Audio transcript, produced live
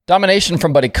Domination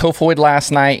from Buddy Kofoid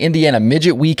last night. Indiana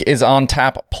Midget Week is on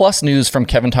tap, plus news from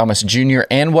Kevin Thomas Jr.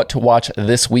 and what to watch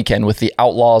this weekend with the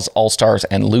Outlaws, All-Stars,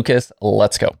 and Lucas.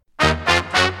 Let's go.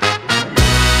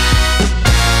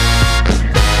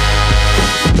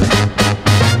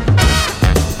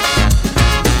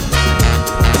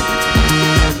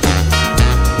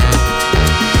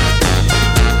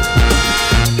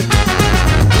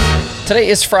 Today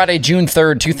is Friday, June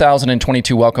 3rd,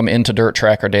 2022. Welcome into Dirt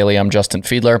Tracker Daily. I'm Justin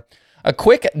Fiedler. A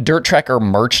quick Dirt Tracker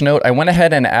merch note. I went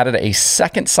ahead and added a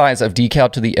second size of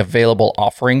decal to the available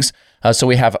offerings. So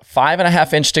we have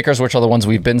 5.5-inch stickers, which are the ones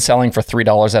we've been selling for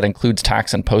 $3. That includes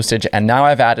tax and postage. And now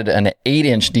I've added an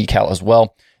 8-inch decal as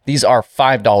well. These are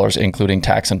 $5, including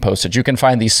tax and postage. You can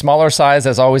find the smaller size,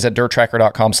 as always, at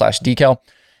dirttracker.com/decal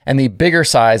and the bigger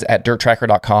size at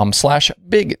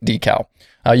dirttracker.com/bigdecal.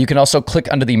 You can also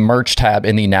click under the merch tab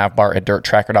in the navbar at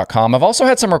dirttracker.com. I've also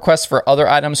had some requests for other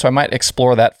items, so I might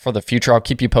explore that for the future. I'll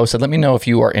keep you posted. Let me know if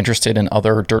you are interested in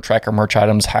other Dirt Tracker merch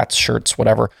items, hats, shirts,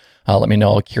 whatever. Let me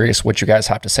know. Curious what you guys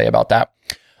have to say about that.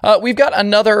 We've got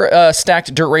another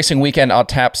stacked dirt racing weekend on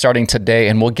tap starting today,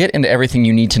 and we'll get into everything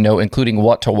you need to know, including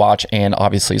what to watch and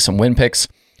obviously some win picks.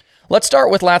 Let's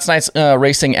start with last night's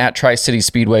racing at Tri-City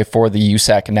Speedway for the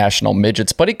USAC National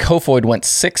Midgets. Buddy Kofoid went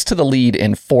 6 to the lead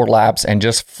in 4 laps and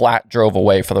just flat drove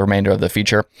away for the remainder of the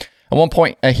feature. At one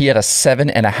point, he had a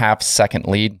 7.5-second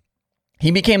lead.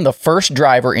 He became the first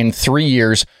driver in 3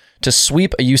 years to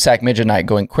sweep a USAC Midget night,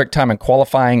 going quick time in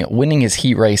qualifying, winning his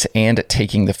heat race, and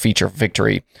taking the feature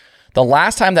victory. The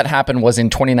last time that happened was in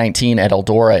 2019 at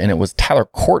Eldora, and it was Tyler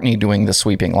Courtney doing the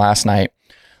sweeping last night.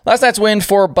 Last night's win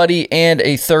for Buddy and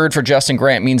a third for Justin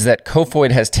Grant means that Kofoid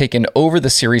has taken over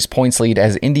the series points lead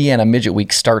as Indiana Midget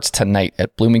Week starts tonight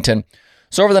at Bloomington.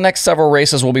 So over the next several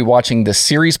races, we'll be watching the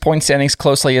series point standings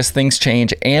closely as things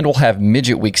change, and we'll have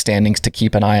Midget Week standings to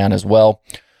keep an eye on as well.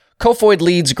 Kofoid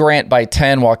leads Grant by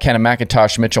 10, while Kenna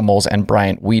McIntosh, Mitchell Moles, and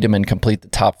Bryant Wiedemann complete the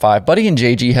top 5. Buddy and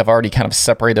JG have already kind of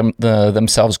separated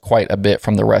themselves quite a bit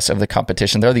from the rest of the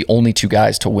competition. They're the only 2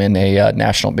 guys to win a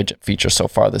national midget feature so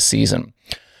far this season.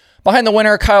 Behind the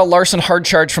winner, Kyle Larson hard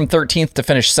charged from 13th to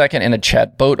finish second in a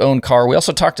Chad Boat-owned car. We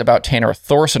also talked about Tanner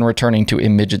Thorson returning to a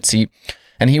midget seat,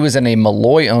 and he was in a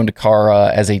Malloy-owned car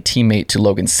as a teammate to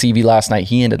Logan Seavey last night.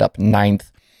 He ended up 9th.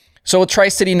 So with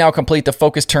Tri-City now complete, the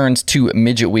focus turns to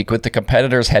Midget Week, with the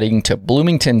competitors heading to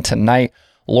Bloomington tonight,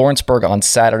 Lawrenceburg on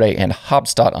Saturday, and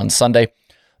Haubstadt on Sunday.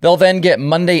 They'll then get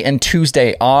Monday and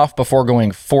Tuesday off before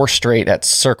going 4 straight at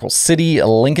Circle City,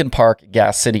 Lincoln Park,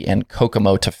 Gas City, and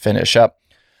Kokomo to finish up.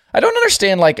 I don't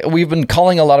understand, we've been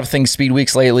calling a lot of things speed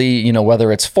weeks lately,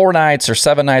 whether it's 4 nights or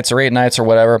 7 nights or 8 nights or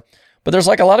whatever. But there's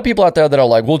a lot of people out there that are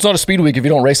like, well, it's not a speed week if you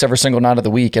don't race every single night of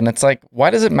the week. And it's like, why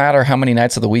does it matter how many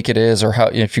nights of the week it is or how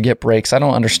if you get breaks? I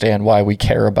don't understand why we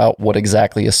care about what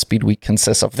exactly a speed week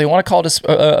consists of. If they want to call it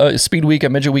a speed week, a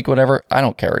midget week, whatever, I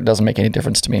don't care. It doesn't make any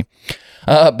difference to me.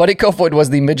 Buddy Kofoid was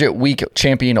the midget week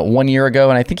champion 1 year ago,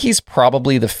 and I think he's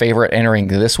probably the favorite entering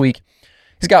this week.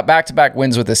 He's got back-to-back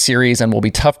wins with this series and will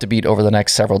be tough to beat over the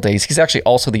next several days. He's actually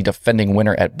also the defending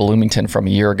winner at Bloomington from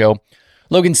a year ago.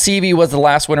 Logan Seavey was the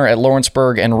last winner at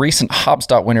Lawrenceburg, and recent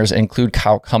Haubstadt winners include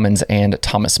Kyle Cummins and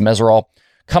Thomas Meserol.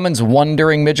 Cummins won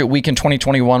during Midget Week in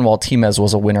 2021, while T-Mez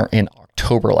was a winner in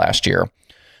October last year.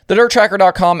 The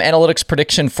DirtTracker.com analytics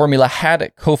prediction formula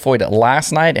had Kofoid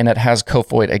last night, and it has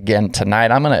Kofoid again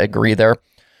tonight. I'm going to agree there.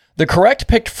 The correct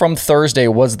pick from Thursday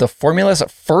was the formula's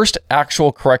first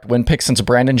actual correct win pick since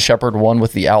Brandon Shepard won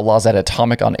with the Outlaws at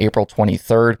Atomic on April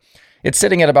 23rd. It's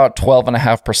sitting at about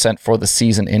 12.5% for the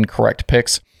season in correct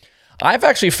picks. I've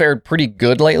actually fared pretty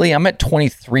good lately. I'm at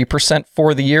 23%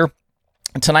 for the year.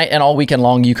 Tonight and all weekend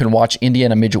long, you can watch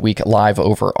Indiana Midget Week live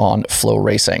over on Flow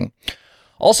Racing.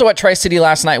 Also at Tri-City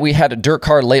last night, we had Dirt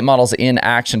Car late models in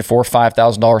action for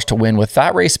 $5,000 to win, with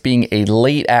that race being a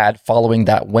late ad following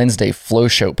that Wednesday Flow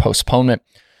Show postponement.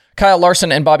 Kyle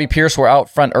Larson and Bobby Pierce were out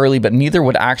front early, but neither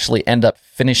would actually end up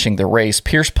finishing the race.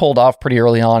 Pierce pulled off pretty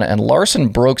early on, and Larson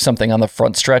broke something on the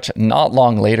front stretch not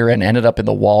long later and ended up in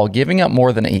the wall, giving up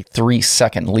more than a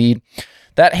 3-second lead.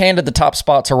 That handed the top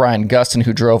spot to Ryan Gustin,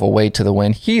 who drove away to the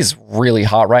win. He's really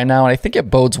hot right now, and I think it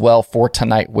bodes well for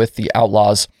tonight with the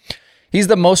Outlaws. He's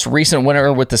the most recent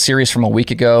winner with the series from a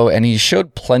week ago, and he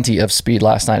showed plenty of speed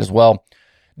last night as well.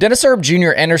 Dennis Erb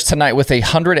Jr. enters tonight with a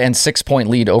 106-point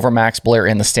lead over Max Blair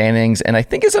in the standings, and I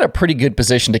think is in a pretty good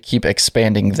position to keep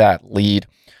expanding that lead.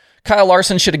 Kyle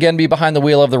Larson should again be behind the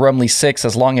wheel of the Rumley 6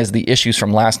 as long as the issues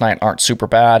from last night aren't super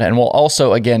bad, and we'll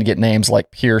also again get names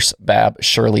like Pierce, Babb,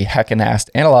 Shirley, Heckenast,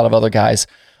 and a lot of other guys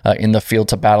in the field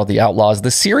to battle the Outlaws.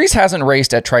 The series hasn't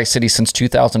raced at Tri-City since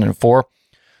 2004,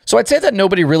 So I'd say that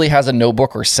nobody really has a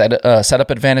notebook or setup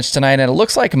advantage tonight, and it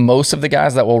looks like most of the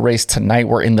guys that will race tonight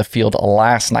were in the field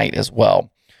last night as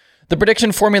well. The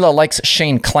prediction formula likes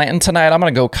Shane Clanton tonight. I'm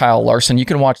going to go Kyle Larson. You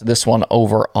can watch this one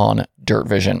over on Dirt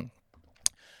Vision.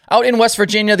 Out in West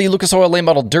Virginia, the Lucas Oil Late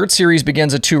Model Dirt Series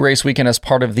begins a 2-race weekend as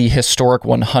part of the Historic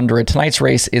 100. Tonight's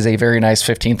race is a very nice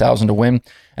 $15,000 to win,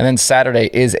 and then Saturday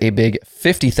is a big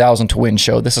 $50,000 to win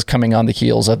show. This is coming on the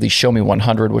heels of the Show Me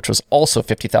 100, which was also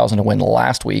 $50,000 to win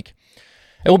last week.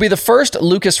 It will be the first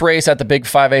Lucas race at the Big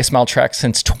 5A Mile track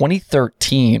since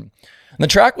 2013. The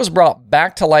track was brought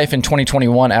back to life in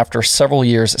 2021 after several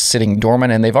years sitting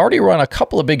dormant, and they've already run a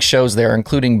couple of big shows there,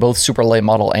 including both Super Late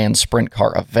Model and Sprint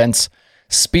Car events.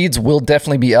 Speeds will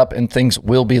definitely be up and things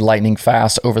will be lightning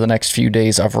fast over the next few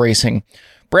days of racing.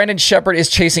 Brandon Sheppard is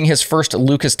chasing his first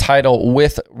Lucas title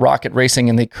with Rocket Racing,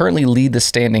 and they currently lead the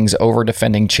standings over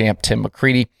defending champ Tim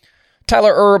McCready.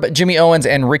 Tyler Erb, Jimmy Owens,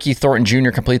 and Ricky Thornton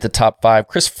Jr. complete the top 5.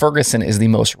 Chris Ferguson is the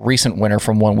most recent winner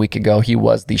from 1 week ago. He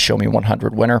was the Show Me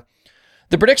 100 winner.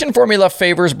 The prediction formula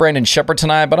favors Brandon Sheppard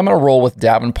tonight, but I'm going to roll with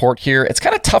Davenport here. It's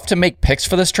kind of tough to make picks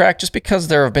for this track just because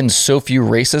there have been so few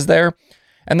races there.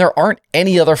 And there aren't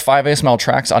any other 5A Mile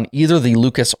tracks on either the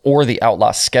Lucas or the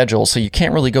Outlaw schedule, so you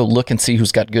can't really go look and see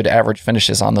who's got good average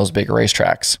finishes on those big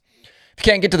racetracks. If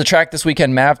you can't get to the track this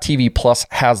weekend, MAV TV Plus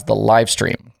has the live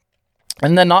stream.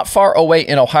 And then not far away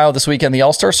in Ohio this weekend, the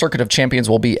All-Star Circuit of Champions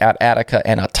will be at Attica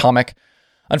and Atomic.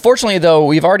 Unfortunately, though,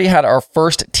 we've already had our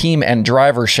first team and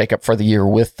driver shakeup for the year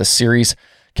with the series.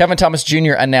 Kevin Thomas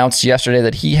Jr. announced yesterday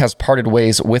that he has parted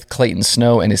ways with Clayton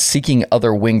Snow and is seeking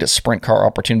other winged sprint car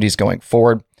opportunities going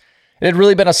forward. It had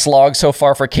really been a slog so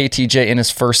far for KTJ in his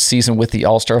first season with the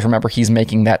All-Stars. Remember, he's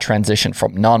making that transition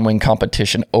from non-wing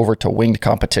competition over to winged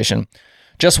competition.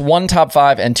 Just 1 top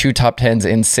 5 and 2 top 10s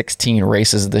in 16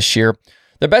 races this year.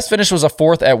 Their best finish was a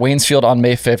 4th at Waynesfield on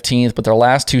May 15th, but their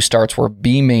last 2 starts were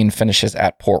B-main finishes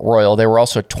at Port Royal. They were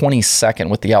also 22nd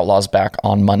with the Outlaws back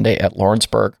on Monday at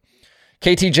Lawrenceburg.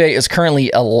 KTJ is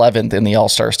currently 11th in the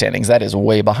All-Star standings. That is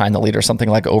way behind the leader, something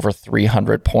like over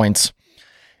 300 points.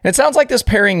 And it sounds like this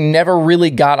pairing never really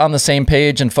got on the same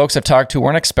page, and folks I've talked to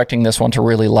weren't expecting this one to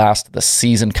really last the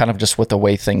season, kind of just with the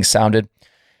way things sounded.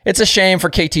 It's a shame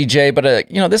for KTJ, but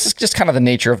this is just kind of the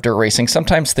nature of dirt racing.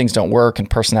 Sometimes things don't work and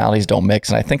personalities don't mix,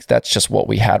 and I think that's just what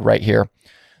we had right here.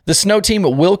 The Snow team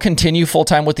will continue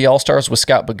full-time with the All-Stars with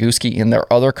Scott Boguski in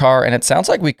their other car, and it sounds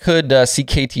like we could see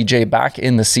KTJ back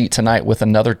in the seat tonight with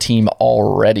another team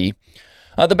already.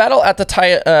 The battle at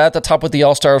the top with the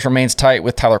All-Stars remains tight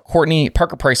with Tyler Courtney,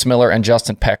 Parker Price Miller, and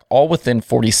Justin Peck all within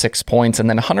 46 points, and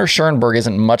then Hunter Schoenberg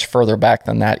isn't much further back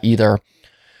than that either.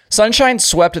 Sunshine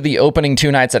swept the opening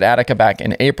 2 nights at Attica back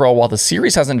in April, while the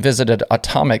series hasn't visited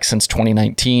Atomic since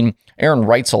 2019. Aaron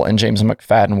Reitzel and James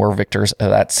McFadden were victors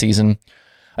of that season.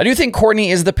 I do think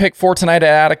Courtney is the pick for tonight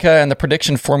at Attica, and the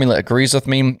prediction formula agrees with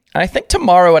me. And I think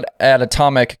tomorrow at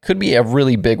Atomic could be a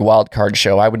really big wildcard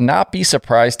show. I would not be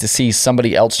surprised to see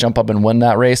somebody else jump up and win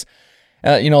that race.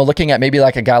 Looking at maybe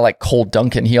like a guy like Cole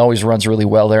Duncan, he always runs really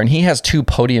well there, and he has 2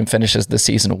 podium finishes this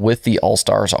season with the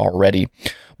All-Stars already.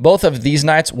 Both of these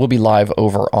nights will be live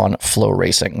over on Flow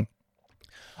Racing.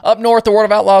 Up north, the World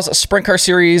of Outlaws Sprint Car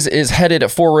Series is headed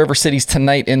at 4 River Cities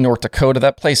tonight in North Dakota.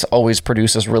 That place always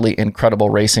produces really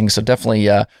incredible racing, so definitely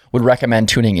would recommend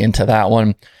tuning into that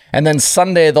one. And then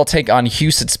Sunday, they'll take on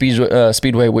Houston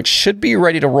Speedway, which should be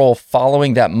ready to roll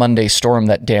following that Monday storm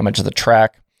that damaged the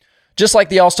track. Just like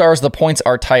the All-Stars, the points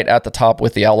are tight at the top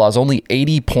with the Outlaws. Only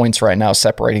 80 points right now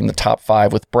separating the top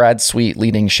 5, with Brad Sweet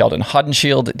leading Sheldon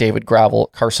Hodenshield, David Gravel,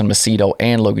 Carson Macedo,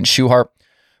 and Logan Schuhart.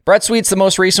 Brad Sweet's the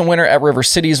most recent winner at River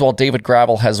Cities, while David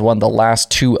Gravel has won the last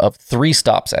 2 of 3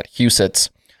 stops at Huset's.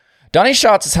 Donnie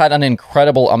Schatz has had an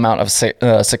incredible amount of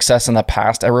success in the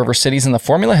past at River Cities, and the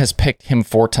formula has picked him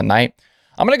for tonight.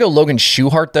 I'm going to go Logan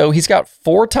Schuhart, though. He's got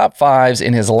 4 top 5s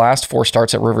in his last 4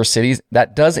 starts at River Cities.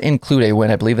 That does include a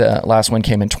win. I believe the last win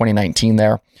came in 2019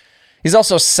 there. He's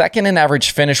also second in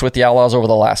average finish with the Outlaws over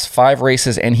the last 5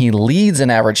 races, and he leads in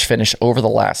average finish over the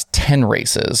last 10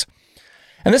 races.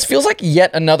 And this feels like yet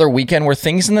another weekend where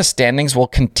things in the standings will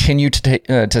continue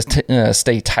to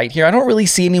stay tight here. I don't really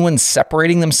see anyone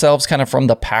separating themselves kind of from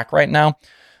the pack right now.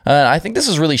 I think this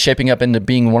is really shaping up into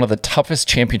being one of the toughest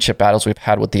championship battles we've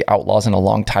had with the Outlaws in a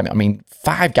long time. I mean,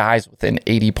 5 guys within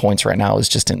 80 points right now is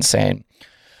just insane.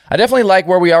 I definitely like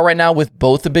where we are right now with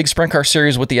both the big sprint car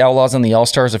series with the Outlaws and the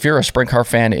All-Stars. If you're a sprint car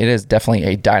fan, it is definitely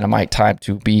a dynamite time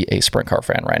to be a sprint car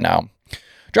fan right now.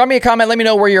 Drop me a comment. Let me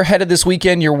know where you're headed this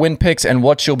weekend, your win picks, and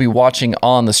what you'll be watching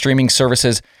on the streaming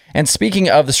services. And speaking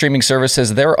of the streaming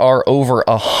services, there are over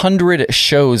 100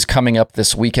 shows coming up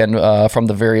this weekend from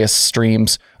the various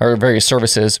streams or various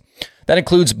services. That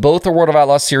includes both the World of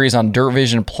Outlaws series on Dirt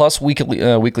Vision plus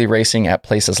weekly racing at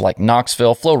places like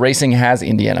Knoxville. Flow Racing has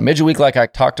Indiana Midget Week, like I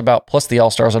talked about, plus the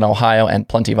All-Stars in Ohio and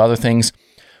plenty of other things.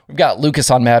 We've got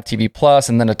Lucas on Mav TV Plus,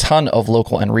 and then a ton of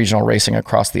local and regional racing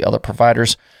across the other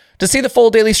providers. To see the full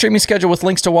daily streaming schedule with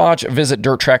links to watch, visit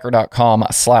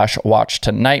dirttracker.com/watch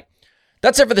tonight.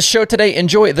 That's it for the show today.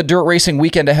 Enjoy the dirt racing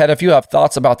weekend ahead. If you have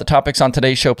thoughts about the topics on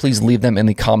today's show, please leave them in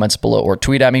the comments below or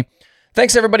tweet at me.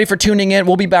 Thanks everybody for tuning in.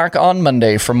 We'll be back on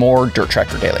Monday for more Dirt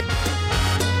Tracker Daily.